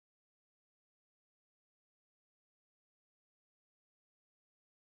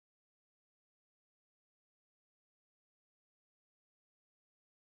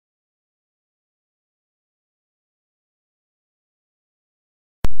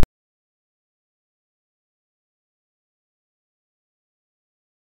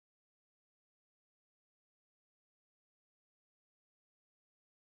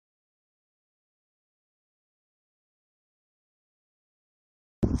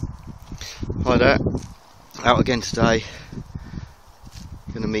Hi there, out again today.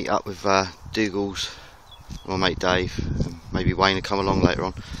 Going to meet up with Doogles, my mate Dave, and maybe Wayne will come along later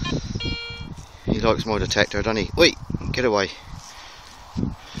on. He likes my detector, doesn't he? Wait, get away.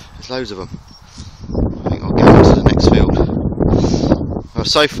 There's loads of them. I think I'll get on to the next field. Well,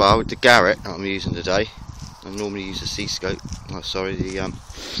 so far with the Garrett that I'm using today, I normally use the C-scope, the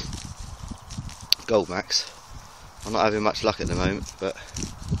Gold Max. I'm not having much luck at the moment, but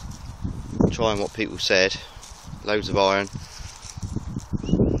trying what people said. Loads of iron,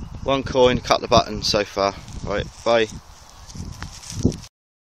 one coin, a couple of buttons so far. Right, bye.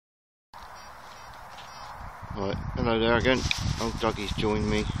 Right, hello there again. Old Dougie's joined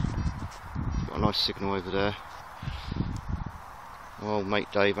me. Got a nice signal over there. My old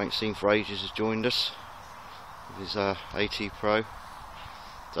mate Dave, ain't seen for ages, has joined us with his AT Pro.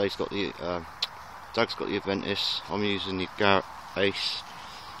 Doug's got the Adventus. I'm using the Garrett Ace.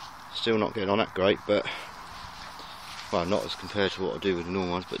 Still not getting on that great, but well, not as compared to what I do with the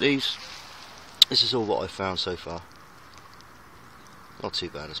normal ones. But this is all what I've found so far. Not too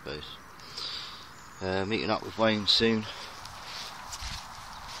bad, I suppose. Meeting up with Wayne soon,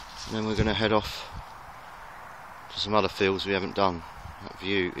 and then we're going to head off to some other fields we haven't done. That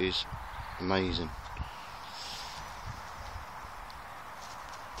view is amazing.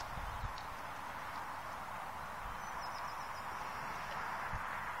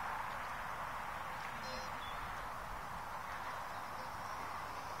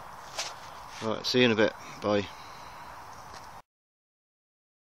 Right, see you in a bit. Bye.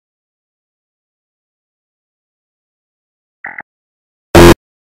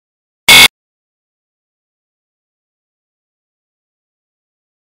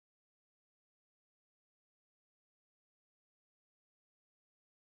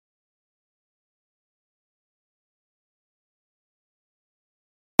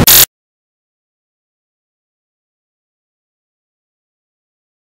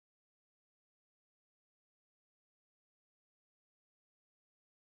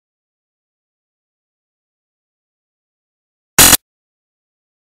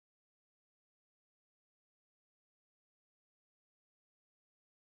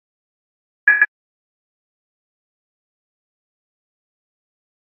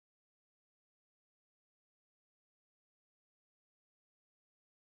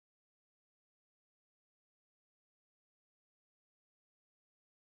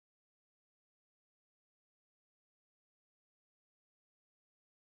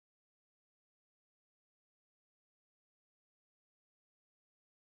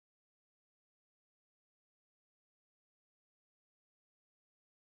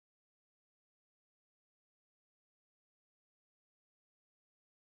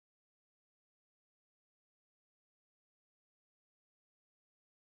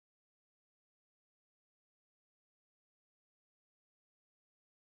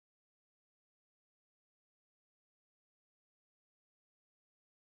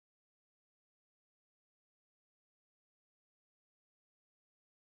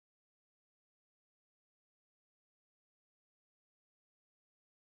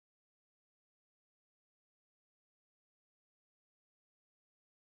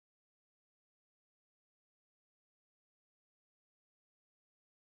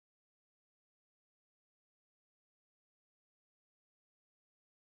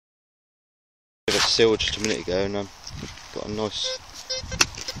 I got silver just a minute ago, and got a nice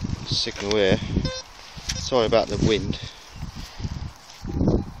signal here. Sorry about the wind.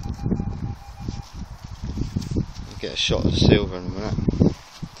 I'll get a shot of the silver in a minute.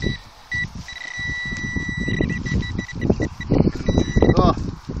 Oh,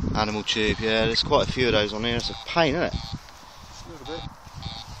 animal tube, yeah, there's quite a few of those on here. It's a pain, isn't it? A little bit.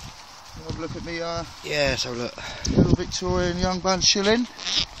 Have a look at me, yeah, let's have a look. little Victorian young band shilling.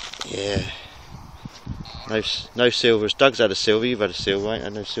 Yeah. No silvers. Doug's had a silver, you've had a silver, I ain't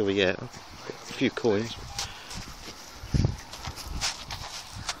had no silver yet. I've got a few coins.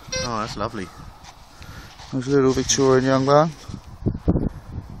 Oh, that's lovely. There's a little Victorian young band.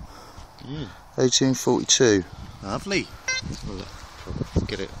 Yeah. 1842. Lovely. Well, look, I'll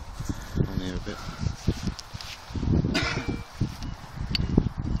get it on here a bit.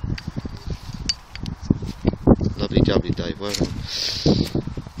 Lovely jubbly, Dave, well done.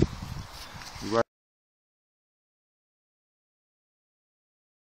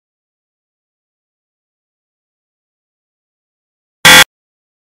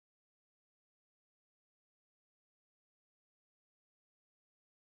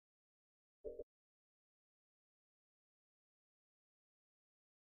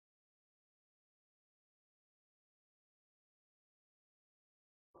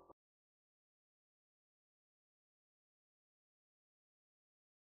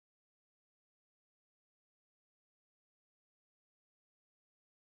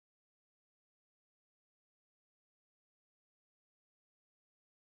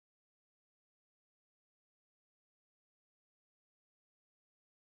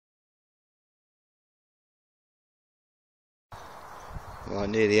 Right,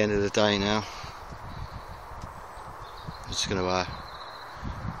 near the end of the day now. I'm just going to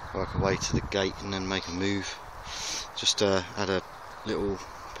work away to the gate and then make a move. Just had a little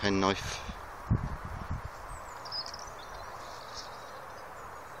penknife.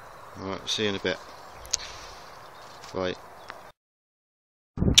 Alright, see you in a bit. Right.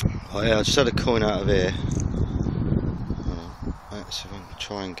 Oh yeah, I just had a coin out of here. Let's see if I can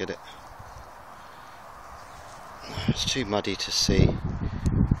try and get it. It's too muddy to see.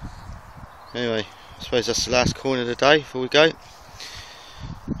 Anyway, I suppose that's the last coin of the day before we go.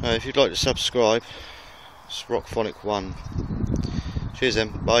 If you'd like to subscribe, it's Rockphonic1. Cheers then,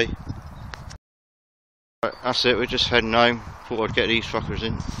 bye. Right, that's it, we're just heading home. Thought I'd get these fuckers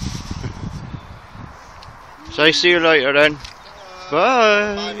in. Say see you later then.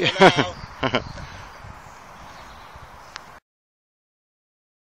 Bye. Bye for now.